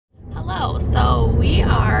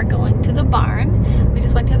are going to the barn. We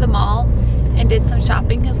just went to the mall and did some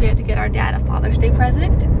shopping because we had to get our dad a Father's Day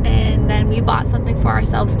present, and then we bought something for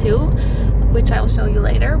ourselves too, which I will show you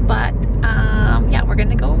later. But yeah, we're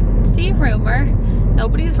gonna go see Rumor.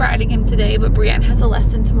 Nobody's riding him today, but Brienne has a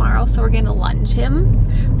lesson tomorrow, so we're gonna lunge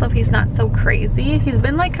him so if he's not so crazy. He's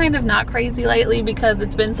been like kind of not crazy lately because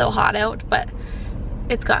it's been so hot out, but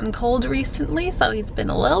it's gotten cold recently, so he's been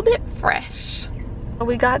a little bit fresh.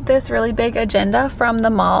 We got this really big agenda from the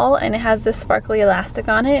mall, and it has this sparkly elastic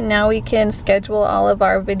on it, and now we can schedule all of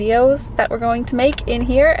our videos that we're going to make in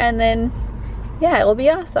here, and then yeah, it will be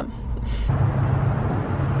awesome.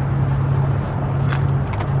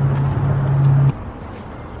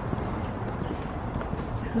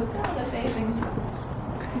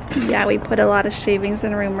 Yeah, we put a lot of shavings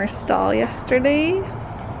in Rumor's stall yesterday.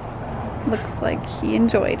 Looks like he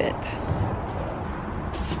enjoyed it.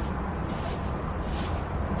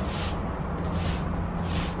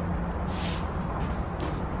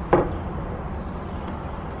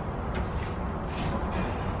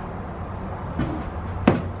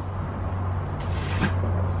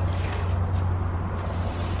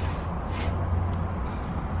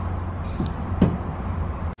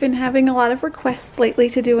 Been having a lot of requests lately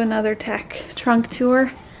to do another Tack trunk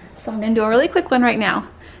tour, so I'm gonna do a really quick one right now.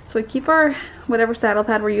 So we keep our whatever saddle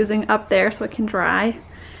pad we're using up there so it can dry.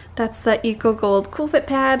 That's the Eco Gold Cool Fit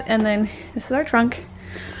pad, and then this is our trunk.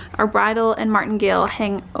 Our bridle and martingale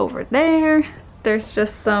hang over there. There's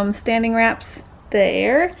just some standing wraps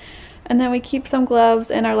there, and then we keep some gloves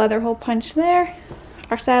and our leather hole punch there.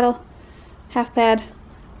 Our saddle, half pad,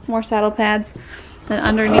 more saddle pads, then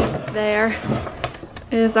underneath there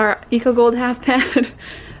is our Eco Gold half pad,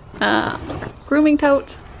 grooming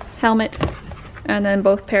tote, helmet, and then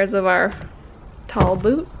both pairs of our tall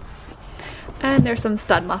boots. And there's some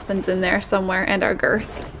stud muffins in there somewhere, and our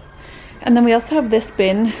girth. And then we also have this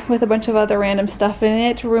bin with a bunch of other random stuff in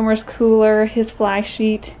it. Rumor's cooler, his fly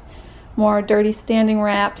sheet, more dirty standing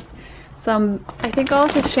wraps, some, I think all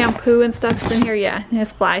of his shampoo and stuff is in here, yeah, and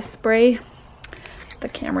his fly spray. The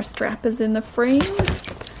camera strap is in the frame.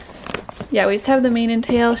 Yeah, we just have the mane and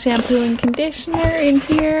tail shampoo and conditioner in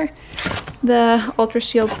here. The Ultra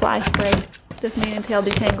Shield fly spray. This mane and tail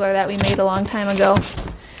detangler that we made a long time ago.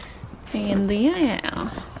 And the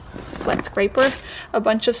sweat scraper. A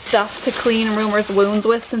bunch of stuff to clean Rumor's wounds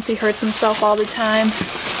with since he hurts himself all the time.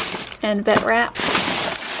 And vet wrap.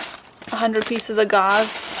 100 pieces of gauze.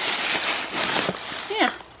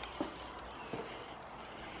 Yeah.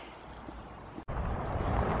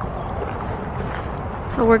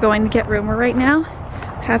 So we're going to get Rumor right now,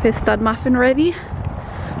 have his stud muffin ready,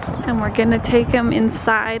 and we're gonna take him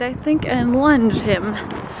inside, I think, and lunge him.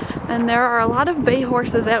 And there are a lot of bay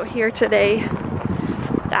horses out here today.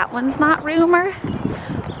 That one's not Rumor.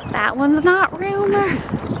 That one's not Rumor.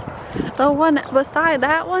 The one beside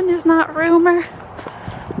that one is not Rumor.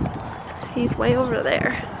 He's way over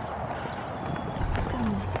there.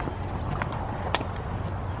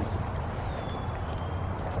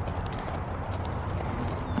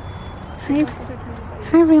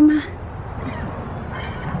 Hi, Rima.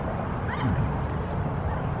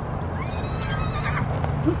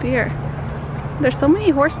 Oh dear. There's so many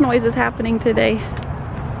horse noises happening today.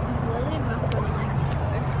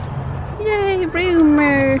 Yay,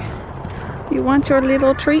 Rumor. You want your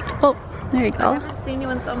little treat? Oh, there you go. I haven't seen you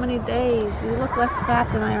in so many days. You look less fat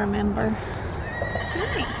than I remember.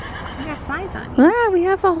 Hi. You got flies on you. Ah, we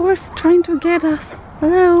have a horse trying to get us.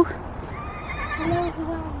 Hello. Hello,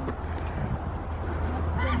 hello.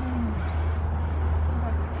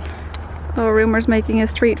 Oh, Rumor's making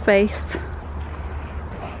his treat face.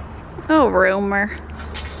 Oh, Rumor.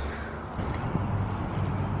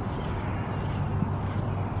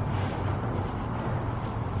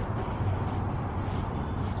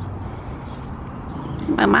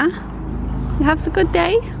 Mama, you have a good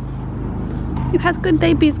day? You have a good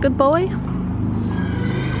day, be's good boy?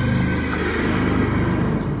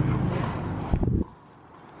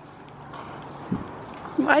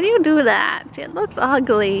 Why do you do that? It looks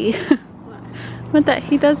ugly. What that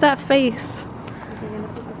he does that face.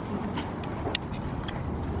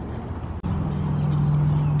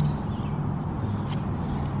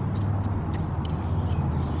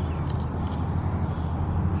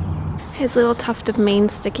 His little tuft of mane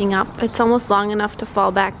sticking up. It's almost long enough to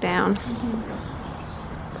fall back down.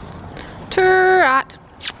 Trot.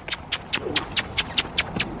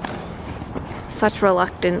 Such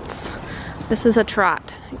reluctance. This is a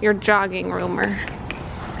trot. You're jogging, Rumor.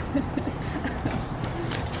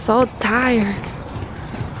 So tired.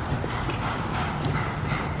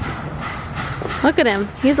 Look at him.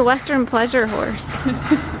 He's a Western pleasure horse.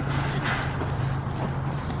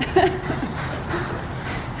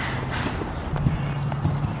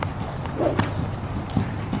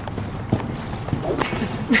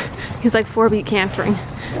 He's like 4-beat cantering.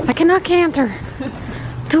 I cannot canter.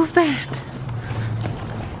 Too fat.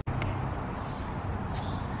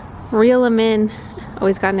 Reel him in. Oh,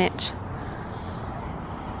 he's got an itch.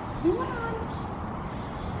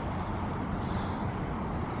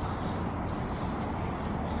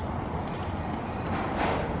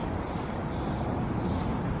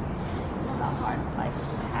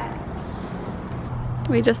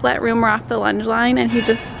 We just let Rumer off the lunge line and he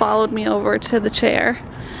just followed me over to the chair.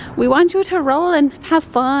 We want you to roll and have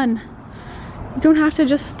fun. You don't have to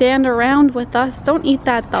just stand around with us. Don't eat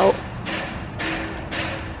that though.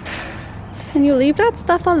 Can you leave that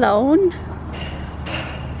stuff alone?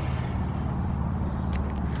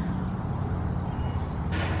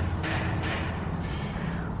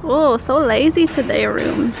 Oh, so lazy today,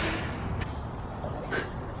 Room.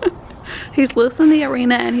 He's loose in the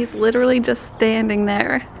arena and he's literally just standing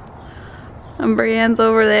there. And Brienne's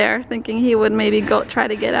over there thinking he would maybe go try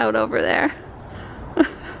to get out over there.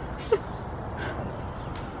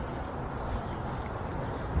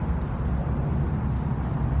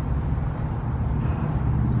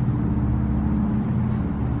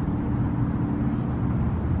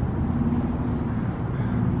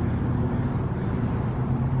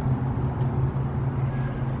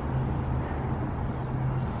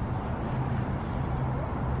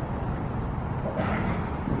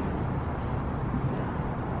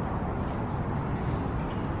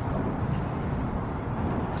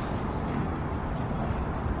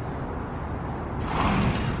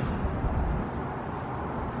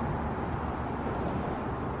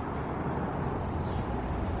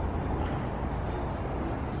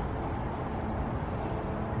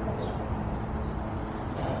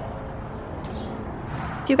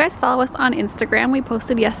 Do you guys follow us on Instagram? We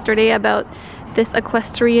posted yesterday about this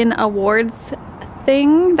equestrian awards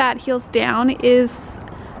thing that Heels Down is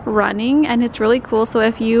running, and it's really cool. So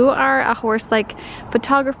if you are a horse like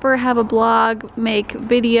photographer, have a blog, make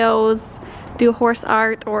videos, do horse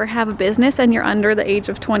art, or have a business and you're under the age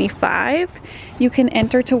of 25, you can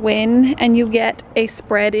enter to win and you get a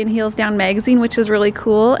spread in Heels Down magazine, which is really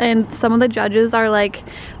cool. And some of the judges are like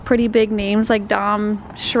pretty big names, like Dom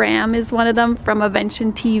Schramm is one of them from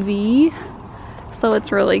Avention TV. So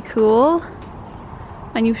it's really cool.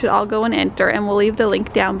 And you should all go and enter, and we'll leave the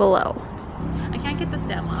link down below. I can't get the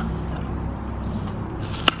stem off.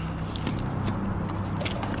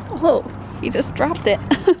 Oh, he just dropped it.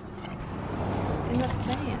 In the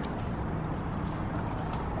sand.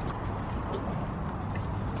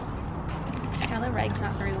 Now the rag's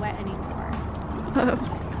not very wet anymore.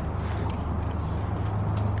 Oh.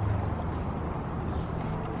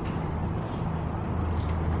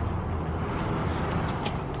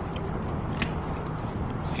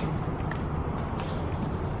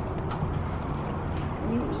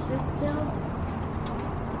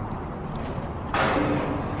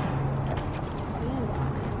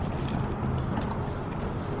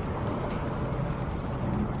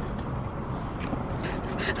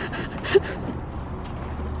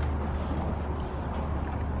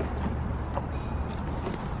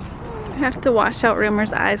 I have to wash out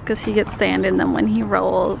Rumer's eyes because he gets sand in them when he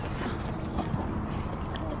rolls.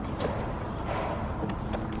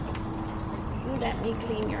 You let me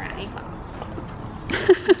clean your eye.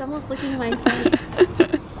 It's almost licking my face.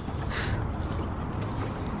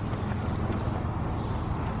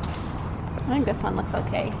 I think this one looks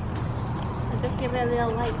okay. I'll just give it a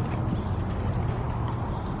little light.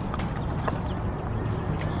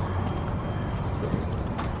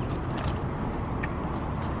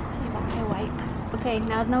 Okay,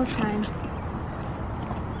 now nose time.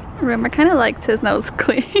 Rumer kind of likes his nose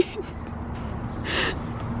clean.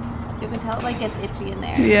 You can tell it like gets itchy in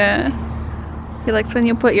there. Yeah. He likes when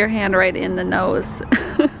you put your hand right in the nose.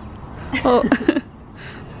 Oh.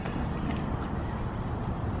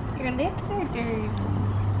 Your lips are dirty.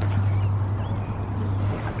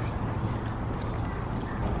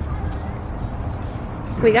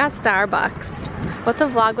 We got Starbucks. What's a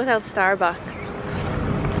vlog without Starbucks?